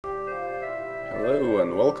Hello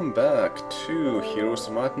and welcome back to Heroes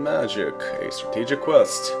of Might and Magic, a strategic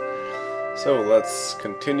quest. So let's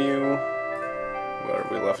continue where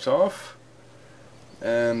we left off,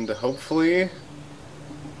 and hopefully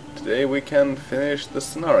today we can finish the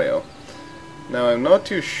scenario. Now I'm not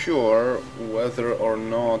too sure whether or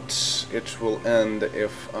not it will end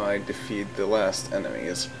if I defeat the last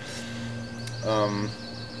enemies.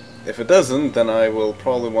 If it doesn't, then I will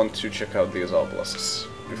probably want to check out these obelisks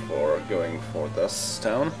before going for this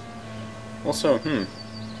town. Also,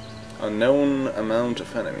 unknown amount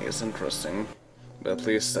of enemies, interesting. But at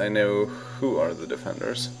least I know who are the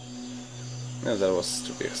defenders. Yeah, that was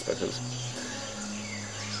to be expected.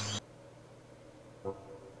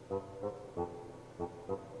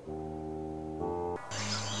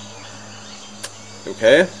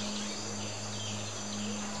 Okay.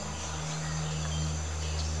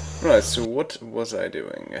 Right, so what was I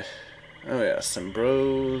doing? Oh yes,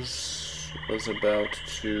 Ambrose was about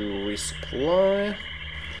to resupply.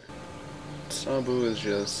 Sabu is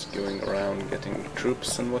just going around getting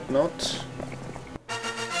troops and whatnot.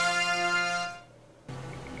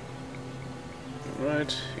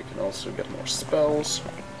 Right, he can also get more spells.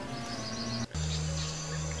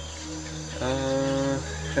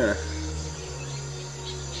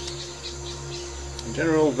 In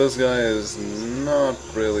general, this guy is not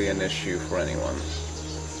really an issue for anyone.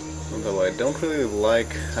 Although I don't really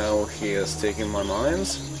like how he is taking my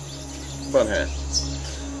mines. But hey.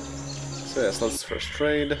 So yes, let's first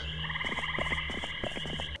trade.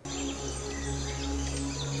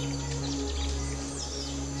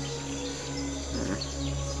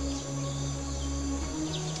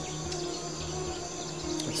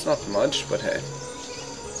 It's not much, but hey.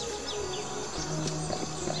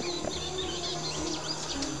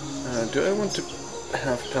 Do I want to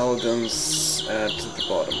have paladins at the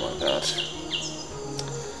bottom like that?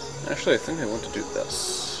 Actually, I think I want to do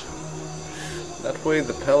this. That way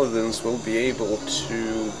the paladins will be able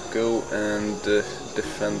to go and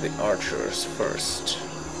defend the archers first.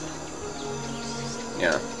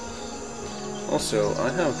 Yeah. Also, I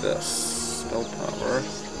have this spell power.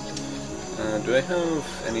 Do I have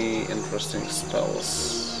any interesting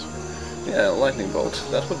spells? Yeah, lightning bolt.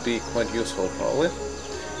 That would be quite useful, probably.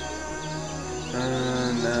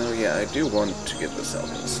 Now, yeah, I do want to get this out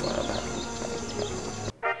in the slab.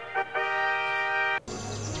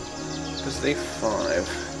 Because they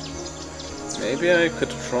 5. Maybe I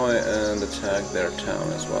could try and attack their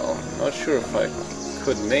town as well. I'm not sure if I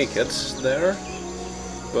could make it there,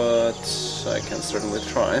 but I can certainly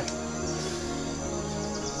try.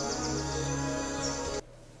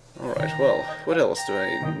 Alright, well, what else do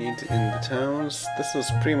I need in the towns? This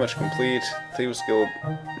is pretty much complete. Thieves Guild...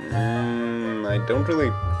 I don't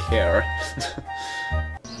really care.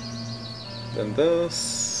 Then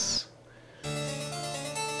this...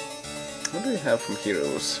 What do we have from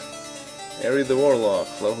heroes? Eri the Warlock,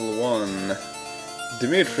 level 1.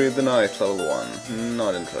 Dimitri the Knight, level 1.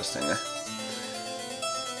 Not interesting.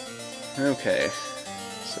 Okay.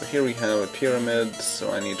 So here we have a pyramid,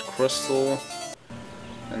 so I need crystal.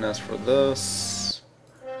 And as for this...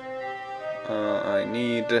 I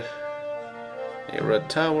need... a red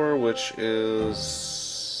tower, which is...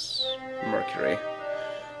 Mercury.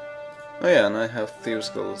 Oh yeah, and I have Thieves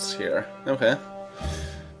Guilds here. Okay.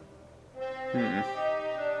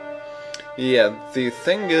 Yeah, the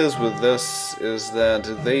thing is with this is that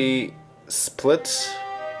they split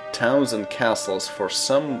towns and castles for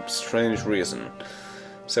some strange reason.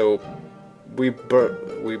 So we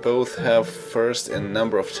both have first in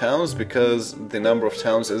number of towns because the number of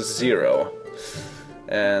towns is 0.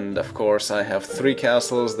 And of course I have 3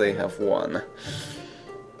 castles, they have 1.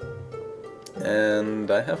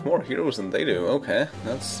 And I have more heroes than they do. Okay,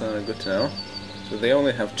 that's good to know. So they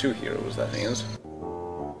only have 2 heroes, that means.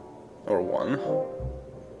 Or 1.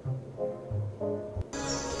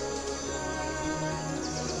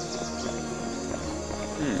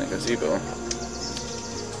 A gazebo.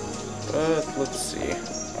 But let's see.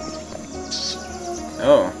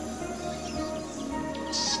 Oh.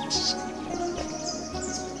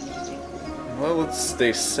 Well, it's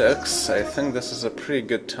day 6. I think this is a pretty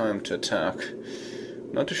good time to attack.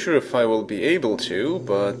 Not too sure if I will be able to,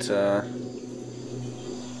 but I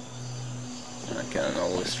can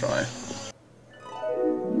always try.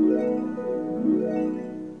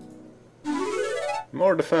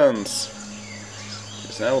 More defense!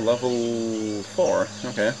 It's now level 4.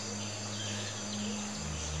 Okay.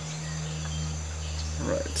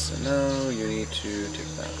 Right, so now you need to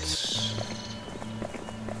take that.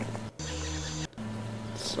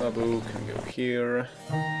 Sabu can go here.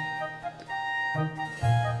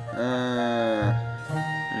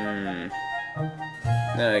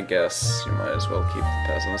 I guess you might as well keep the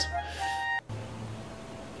peasants.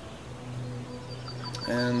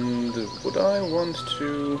 And would I want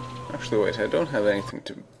to... Actually, wait, I don't have anything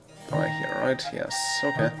to buy here, right? Yes,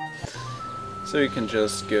 okay. So you can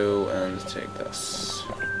just go and take this.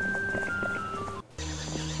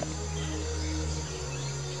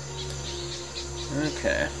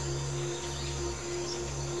 Okay.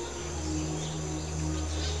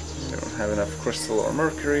 I don't have enough crystal or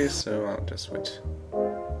mercury, so I'll just wait.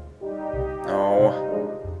 Oh.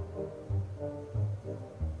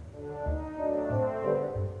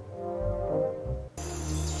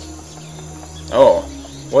 Oh.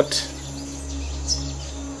 What?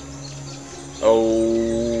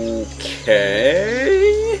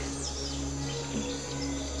 Okay.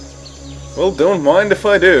 Well, don't mind if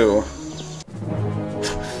I do.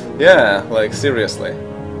 Yeah, like, seriously.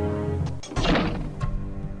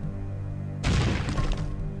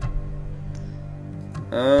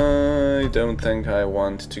 I don't think I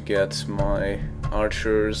want to get my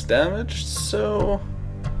archers damaged, so...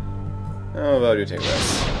 How about you take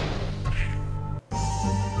this?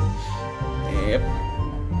 Yep.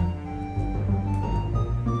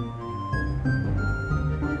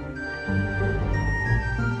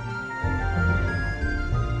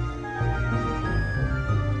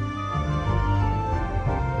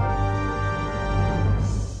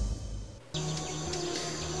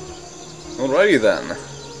 Alrighty then.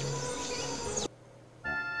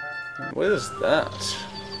 What is that?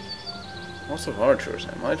 Lots of archers.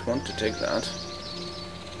 I might want to take that.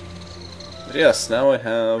 But yes, now I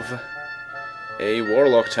have a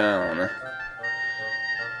warlock town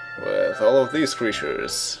with all of these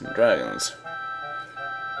creatures and dragons.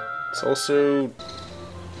 It's also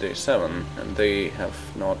day 7, and they have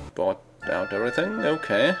not bought out everything.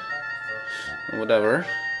 Okay, whatever.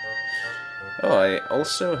 Oh, I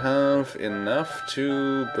also have enough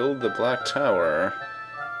to build the Black Tower.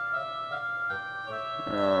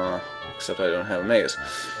 Except I don't have a maze.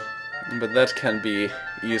 But that can be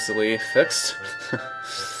easily fixed.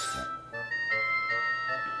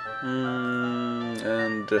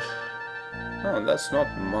 Oh, that's not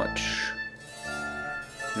much.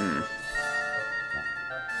 And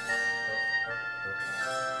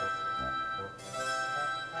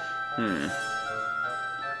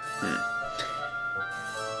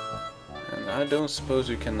I don't suppose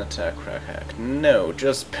you can attack Crackhack. No,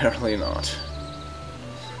 just barely not.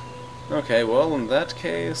 Okay, well, in that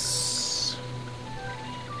case...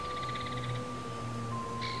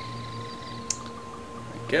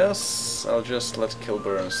 I guess I'll just let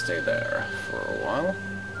Kilburn stay there for a while.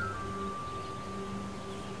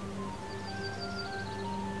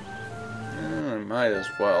 I might as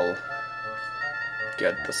well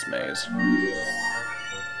get this maze.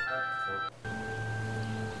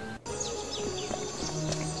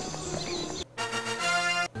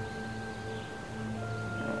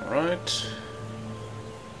 Alright.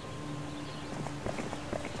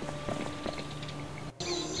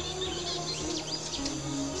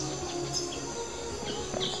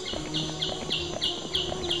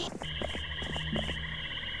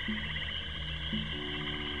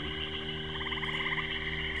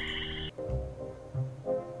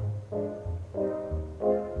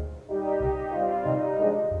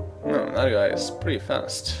 That guy is pretty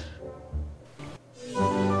fast.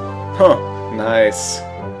 Huh, nice.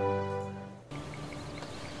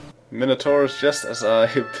 Minotaurs just as I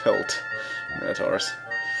built Minotaurs.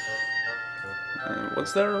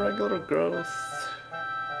 Was there a regular growth?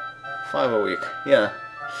 5 a week, yeah.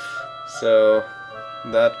 So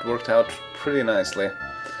that worked out pretty nicely.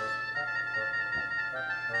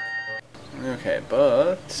 Okay,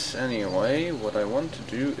 but anyway, what I want to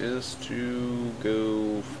do is to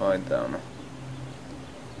go fight them.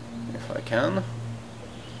 If I can.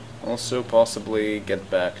 Also possibly get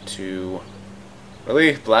back to...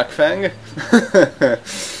 Really? Blackfang?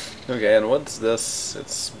 Okay, and what's this?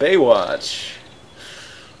 It's Baywatch!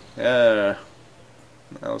 Yeah.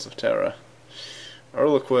 Hours of Terror.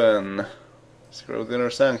 Erlequin. Scroll Dinner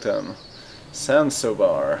Sanctum.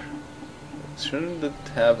 Sansobar. Shouldn't it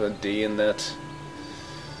have a D in that?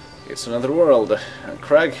 It's Another World. And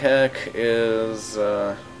Craghack is...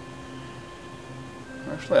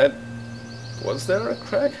 Actually, was there a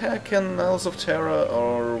Craghack in Isles of Terra,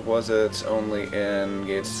 or was it only in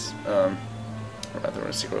Gates... rather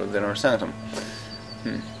in Secret of the Inner Sanctum?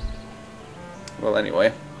 Well,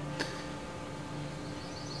 anyway.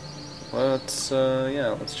 Let's,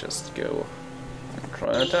 yeah, let's just go and try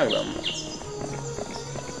and attack them.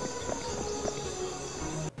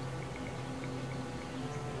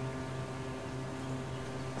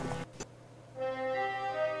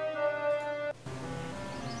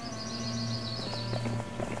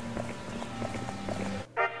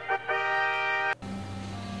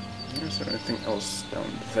 anything else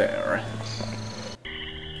down there?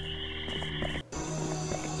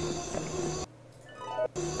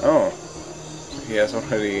 Oh, he has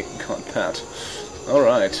already got that.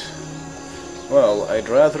 Alright. Well, I'd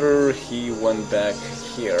rather he went back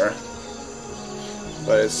here.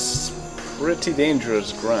 But it's pretty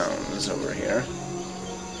dangerous grounds over here.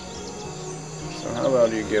 So how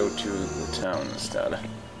about you go to the town instead?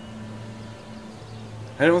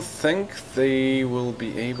 I don't think they will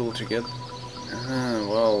be able to get...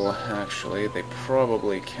 well, actually, they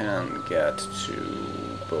probably can get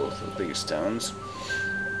to both of these towns.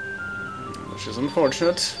 Which is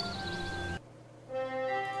unfortunate.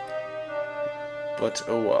 But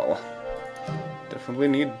oh well. Definitely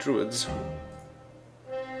need druids.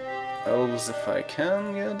 Elves if I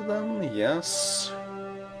can get them, yes.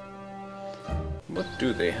 What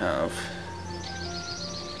do they have?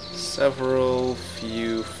 Several,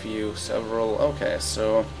 few, several. Okay,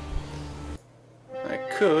 so I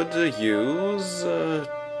could use... how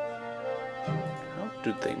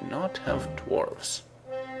do they not have dwarves?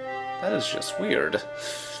 That is just weird.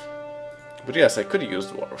 But yes, I could use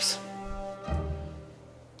dwarves.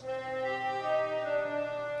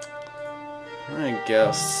 I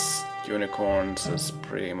guess unicorns is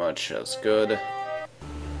pretty much as good.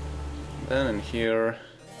 Then in here,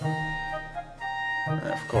 I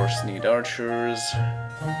of course need archers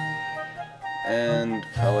and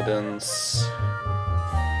paladins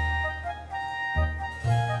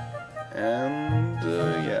and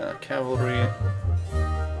yeah, cavalry.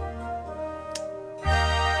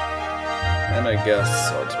 And I guess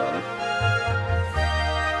swordsman.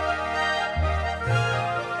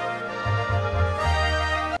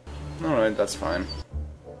 Alright, that's fine.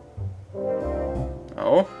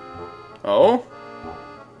 Oh? Oh?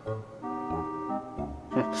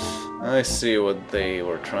 I see what they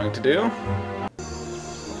were trying to do.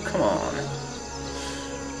 Come on.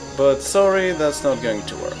 But sorry, that's not going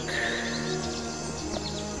to work.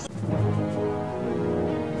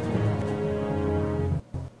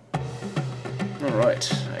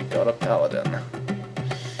 Alright, I got a paladin.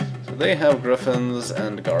 So they have griffins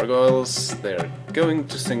and gargoyles. They're going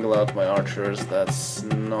to single out my archers, that's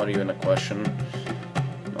not even a question.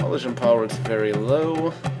 Knowledge and power is very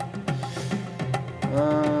low.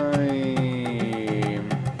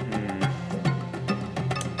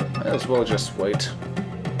 Might as well just wait.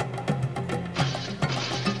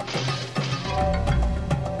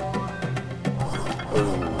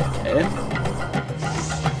 Okay.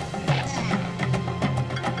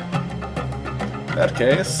 In that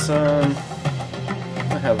case, I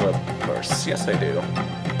have a purse. Yes, I do.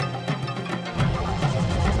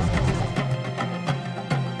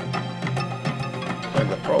 And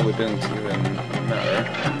that probably didn't even matter.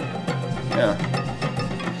 Yeah.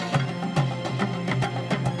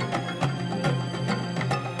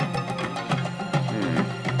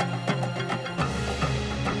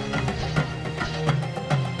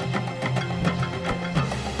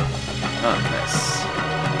 Ah, nice.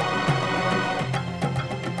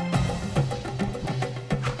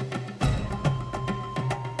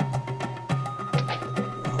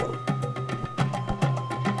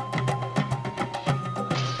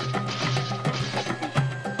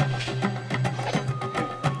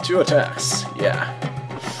 Two attacks, yeah.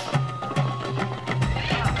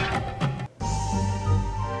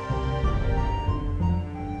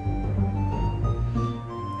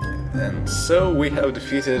 And so we have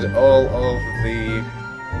defeated all of the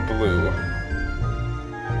blue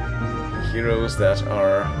heroes that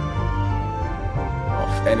are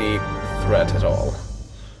of any threat at all.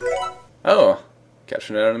 Oh!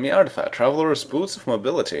 Capture an enemy artifact. Traveler's Boots of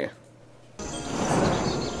Mobility.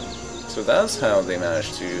 So that's how they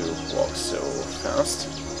managed to walk so fast.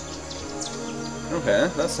 Okay,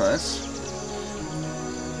 that's nice.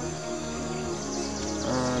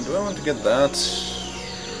 Do I want to get that?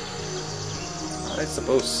 I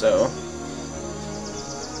suppose so.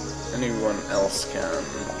 Anyone else can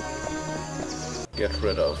get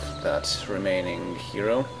rid of that remaining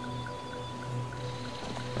hero.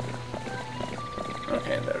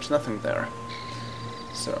 Okay, there's nothing there.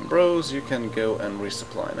 So, Ambrose, you can go and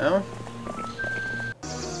resupply now.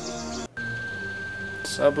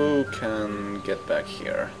 Sabu can get back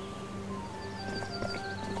here.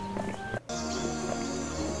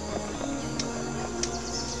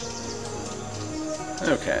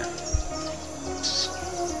 Okay.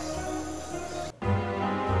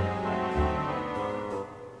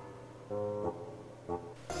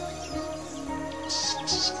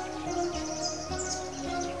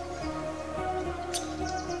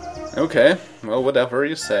 Okay, well, whatever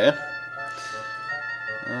you say.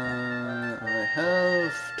 I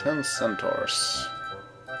have 10 centaurs.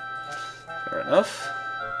 Fair enough.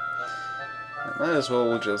 I might as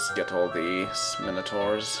well just get all these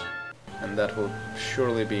minotaurs, and that will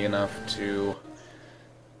surely be enough to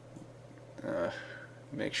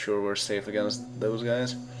make sure we're safe against those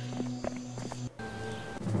guys.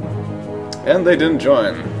 And they didn't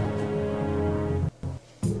join.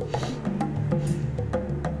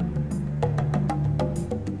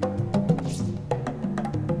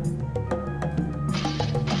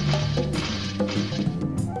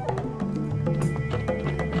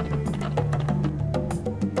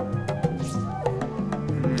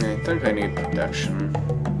 I think I need protection.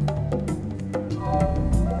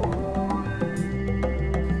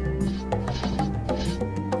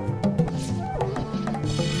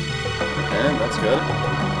 Okay, that's good.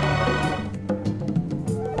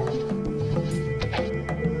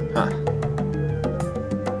 Huh.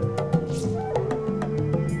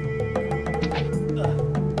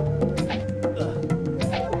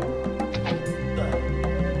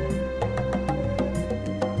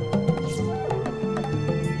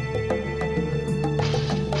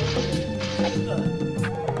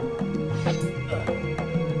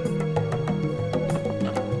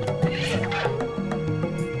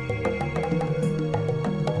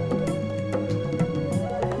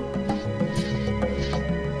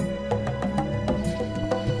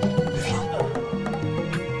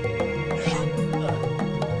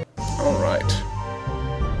 Alright.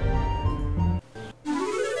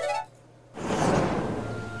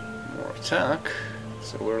 More attack.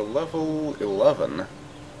 So we're level 11.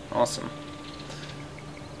 Awesome.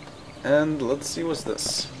 And let's see what's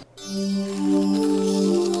this.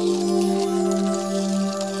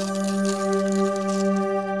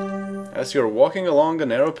 As you're walking along a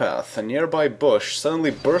narrow path, a nearby bush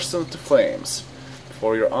suddenly bursts into flames.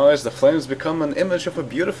 Before your eyes, the flames become an image of a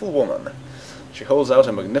beautiful woman. She holds out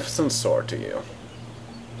a magnificent sword to you.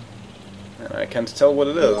 And I can't tell what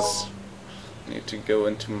it is. I need to go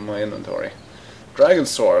into my inventory. Dragon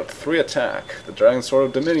Sword, 3 attack. The Dragon Sword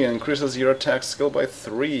of Dominion increases your attack skill by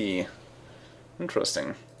 3.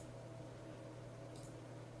 Interesting.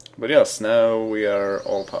 But yes, now we are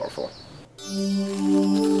all powerful.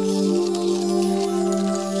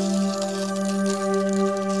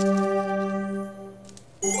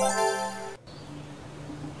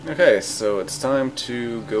 Okay, so it's time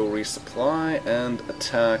to go resupply and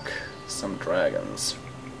attack some dragons.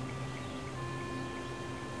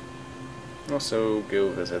 Also, go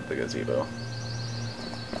visit the gazebo.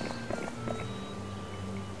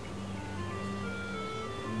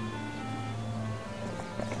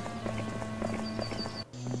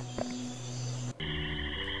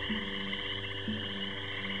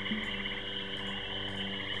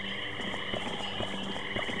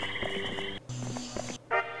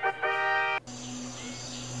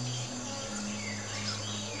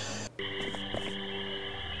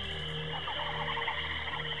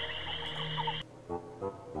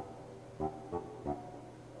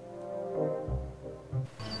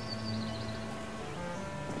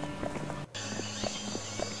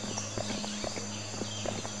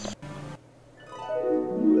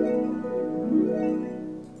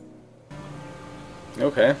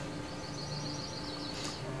 Okay.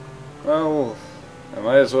 Well, I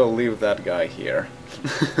might as well leave that guy here.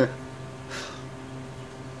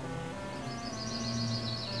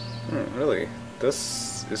 Really?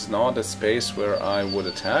 This is not a space where I would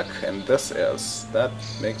attack, and this is. That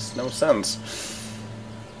makes no sense.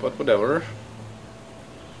 But whatever.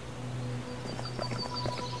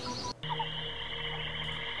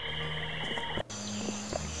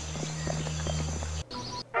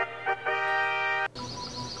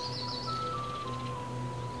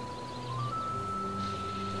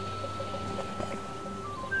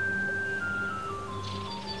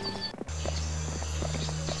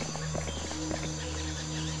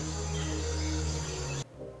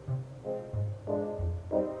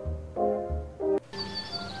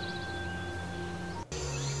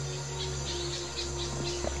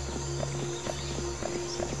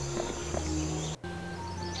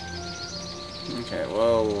 Okay,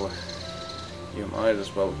 well, you might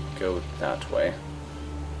as well go that way.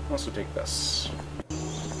 Also take this.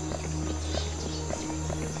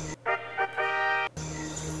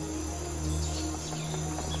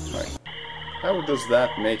 Right. How does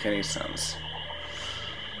that make any sense?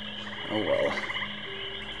 Oh well.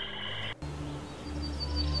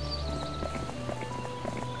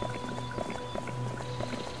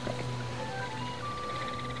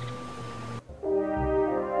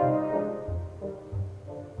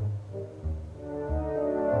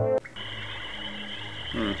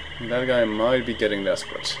 That guy might be getting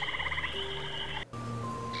desperate.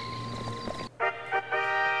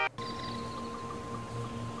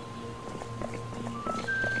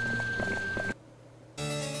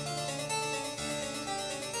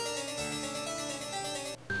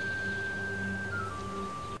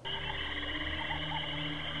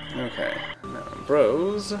 Okay, now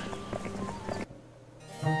bros.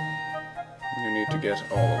 You need to get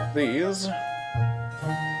all of these.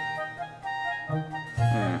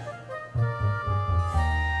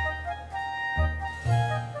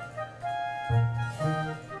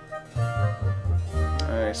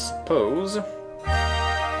 I suppose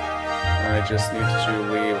I just need to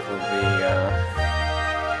leave the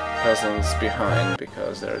peasants behind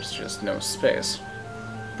because there's just no space.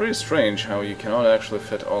 Pretty strange how you cannot actually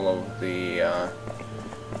fit all of the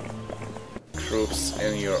troops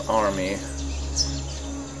in your army.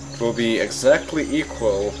 It will be exactly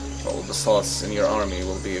equal, well, the slots in your army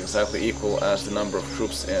will be exactly equal as the number of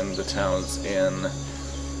troops in the towns in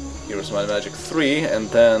Heroes of Might and Magic 3, and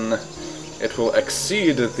then it will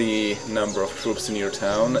exceed the number of troops in your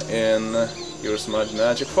town in Heroes of Might and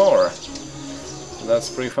Magic 4. So that's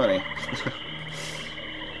pretty funny.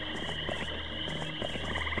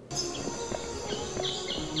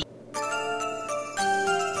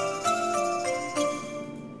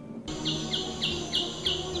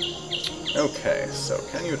 Okay, so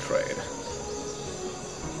can you trade?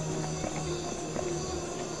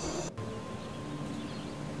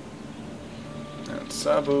 And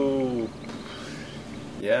Sabu...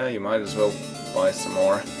 yeah, you might as well buy some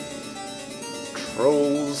more.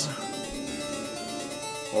 Trolls...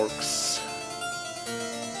 orcs...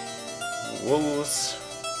 wolves...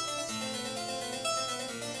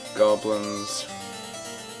 goblins...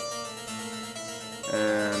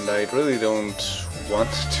 and I really don't want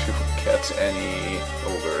to get any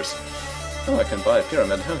ogres. Oh, I can buy a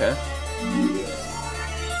pyramid, okay.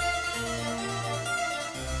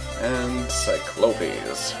 And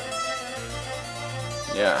Cyclopes.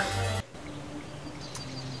 Yeah.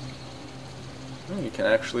 You can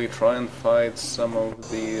actually try and fight some of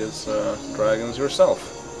these dragons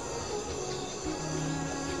yourself.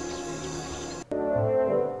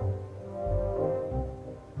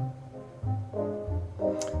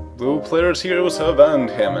 Blue player's heroes have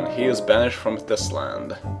abandoned him, and he is banished from this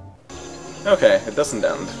land. Okay, it doesn't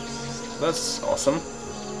end. That's awesome.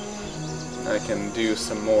 I can do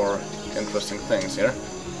some more interesting things here.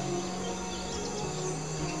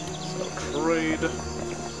 So, trade.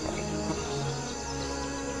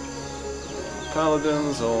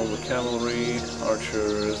 Paladins, all the cavalry,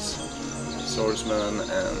 archers, swordsmen,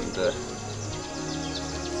 and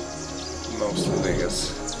most of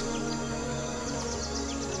these.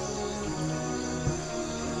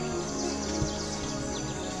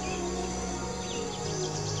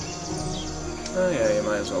 Oh yeah, you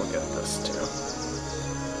might as well get this too.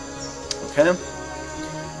 Okay.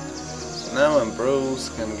 So now Ambrose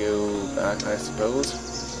can go back, I suppose.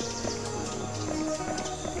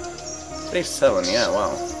 Phase 7, yeah,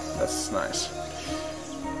 wow. That's nice.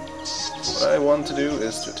 What I want to do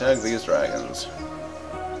is to attack these dragons.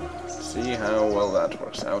 See how well that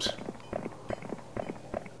works out.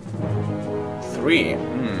 3.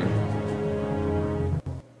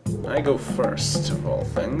 I go first, of all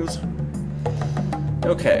things.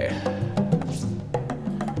 Okay.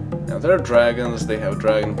 Now they're dragons, they have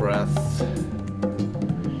dragon breath.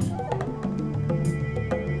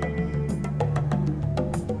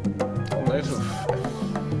 All native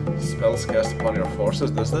spells cast upon your forces,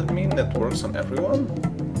 does that mean it works on everyone?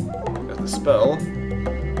 Because the spell,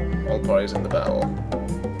 all parties in the battle.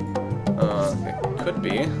 It could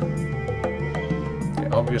be. Okay,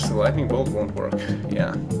 obviously lightning bolt won't work,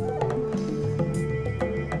 yeah.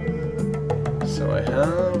 So I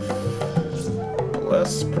have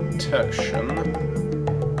less protection,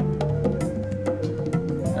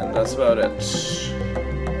 and that's about it.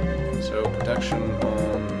 So protection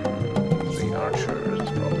on the archers is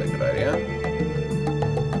probably a good idea.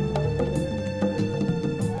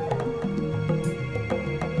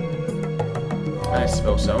 I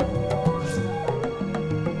suppose so.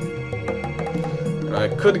 And I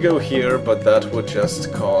could go here, but that would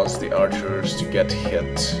just cause the archers to get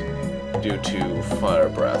hit due to fire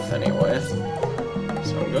breath anyway.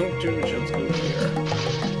 So I'm going to just go here.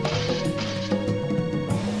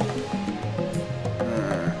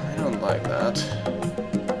 I don't like that.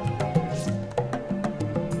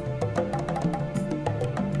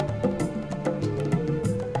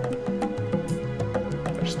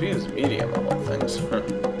 Their speed is medium of all things.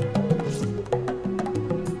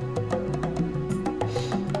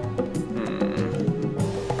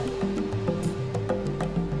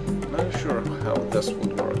 How this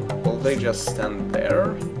would work. Will they just stand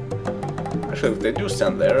there? Actually, if they do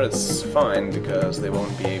stand there, it's fine, because they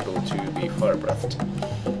won't be able to be fire breathed.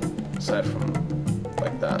 Aside from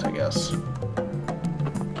like that, I guess.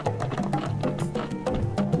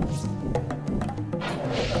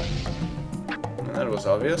 And that was seems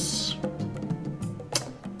obvious.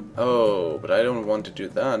 Oh, but I don't want to do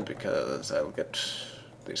that because I'll get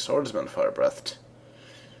the swordsman fire-breathed.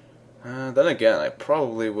 Then again, I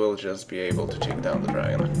probably will just be able to take down the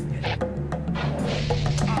dragon.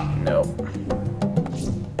 No.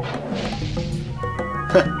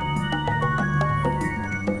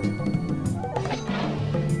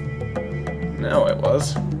 Now I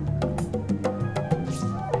was.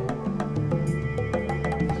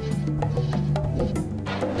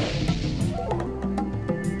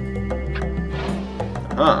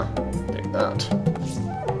 Huh. Take that.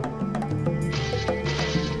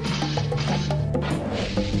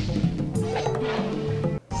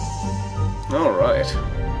 Alright.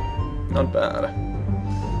 Not bad.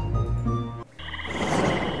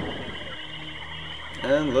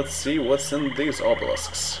 And let's see what's in these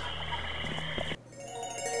obelisks.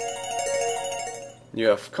 You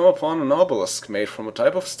have come upon an obelisk made from a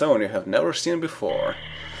type of stone you have never seen before.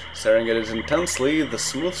 Staring at it intensely, the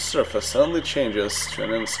smooth surface suddenly changes to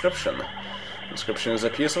an inscription. The inscription is a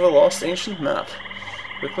piece of a lost ancient map.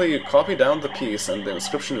 Quickly you copy down the piece and the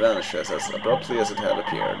inscription vanishes as abruptly as it had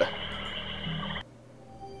appeared.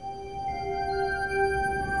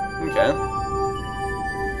 Okay.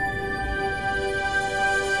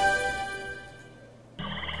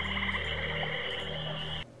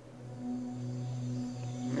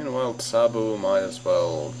 Meanwhile, Sabu might as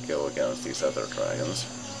well go against these other dragons.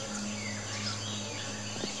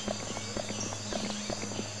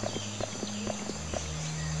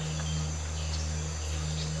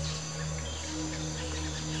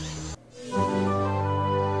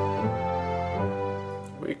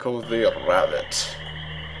 We call the rabbit.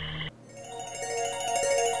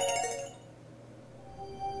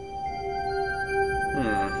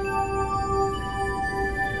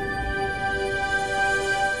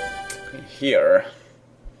 Here.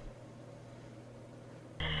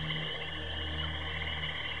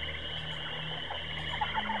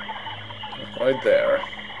 Right there.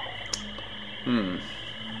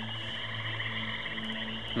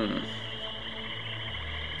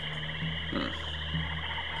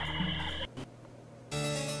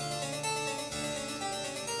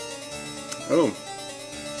 Oh,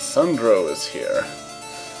 Sandro is here.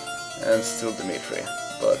 And still Dimitri,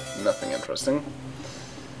 but nothing interesting.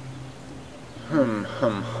 I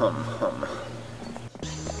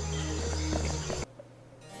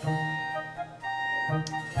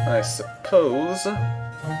suppose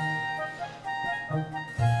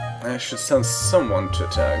I should send someone to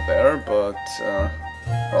attack there, but,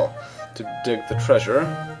 well, to dig the treasure,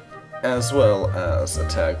 as well as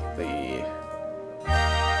attack the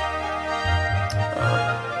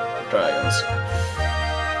dragons.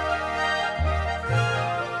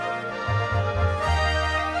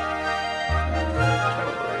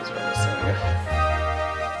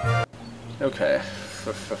 Okay.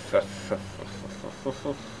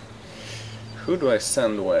 Who do I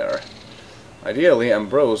send where? Ideally,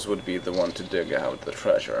 Ambrose would be the one to dig out the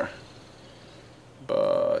treasure.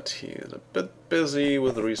 But he's a bit busy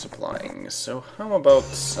with resupplying, so how about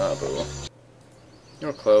Sabu?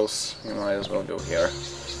 You're close, you might as well go here.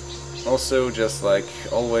 Also, just like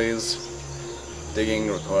always, digging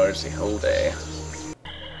requires a whole day.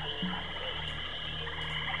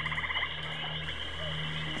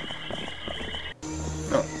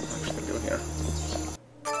 No, actually go here.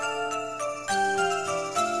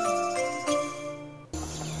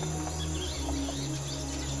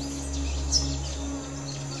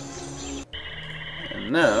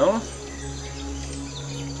 And now...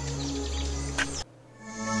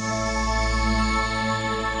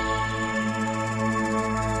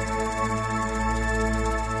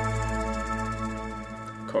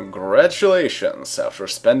 Congratulations! After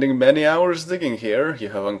spending many hours digging here, you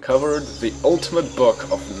have uncovered the ultimate book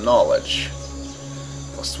of knowledge.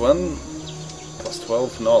 +1,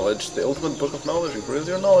 +12 knowledge. The ultimate book of knowledge increases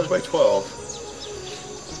your knowledge by 12.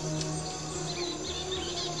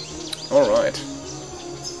 Alright.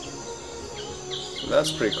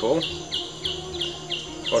 That's pretty cool.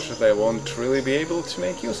 Fortunately, I won't really be able to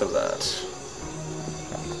make use of that.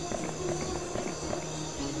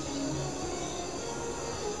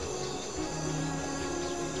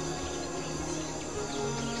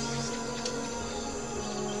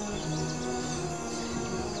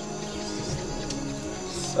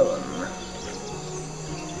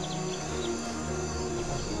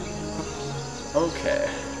 Okay.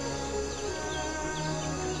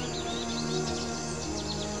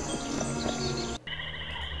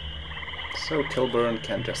 So Kilburn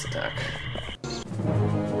can just attack.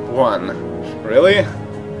 1. Really?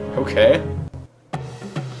 Okay.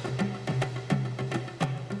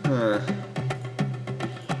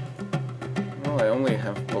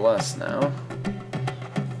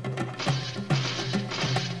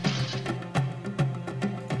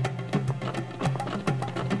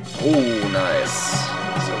 Ooh, nice.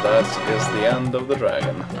 So that is the end of the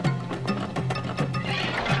dragon.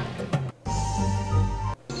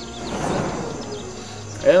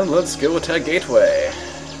 And let's go attack Gateway.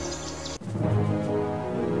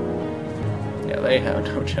 Yeah, they have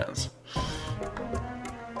no chance.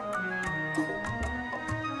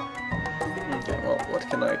 Okay, well, what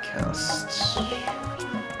can I cast?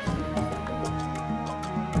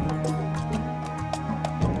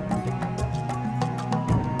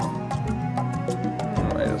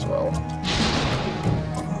 Might as well.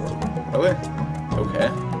 Really? Okay.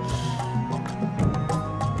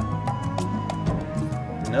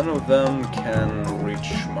 None of them can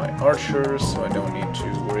reach my archers, so I don't need to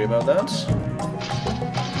worry about that.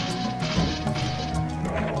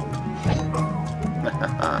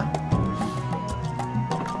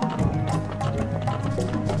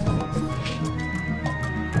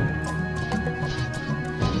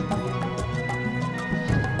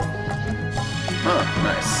 Huh,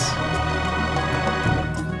 nice.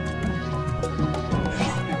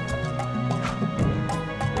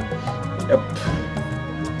 Yep.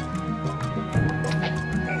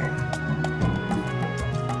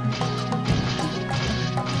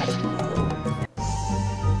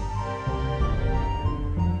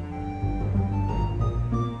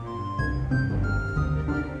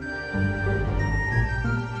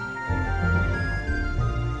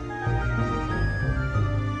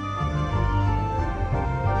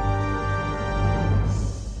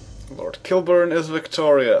 Lord Kilburn is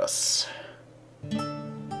victorious.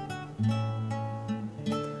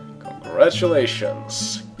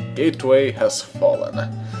 Congratulations! Gateway has fallen.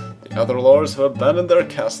 The other lords have abandoned their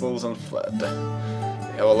castles and fled. They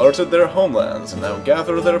have alerted their homelands and now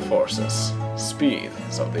gather their forces. Speed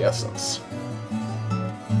is of the essence.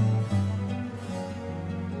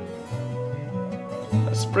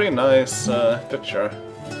 That's a pretty nice picture.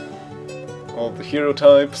 All the hero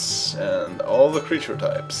types and all the creature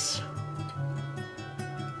types.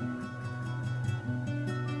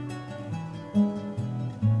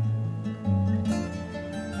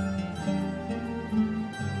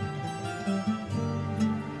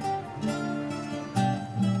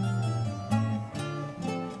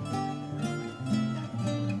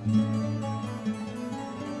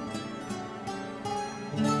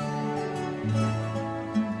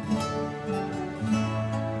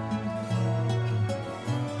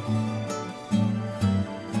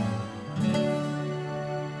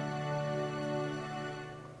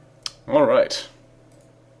 Alright.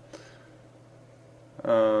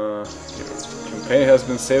 Campaign has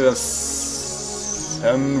been saved as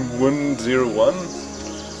HoMM1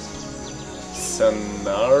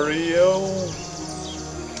 scenario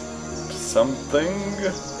something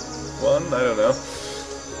 1, I don't know.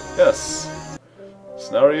 Yes.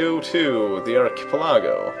 Scenario 2, the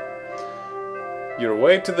Archipelago. Your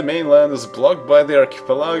way to the mainland is blocked by the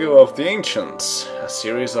Archipelago of the Ancients, a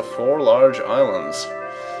series of 4 large islands,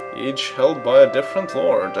 each held by a different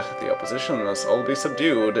lord. The opposition must all be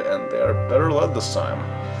subdued, and they are better led this time.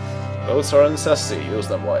 Boats are a necessity, use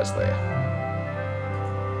them wisely.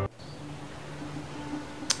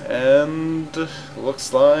 And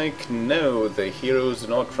looks like no, the heroes do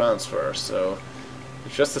not transfer, so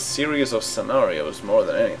it's just a series of scenarios more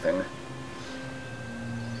than anything.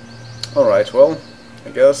 Alright, well, I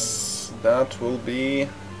guess that will be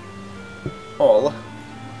all.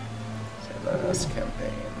 Save that as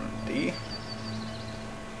campaign D.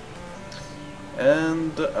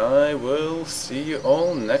 And I will see you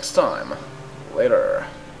all next time. Later.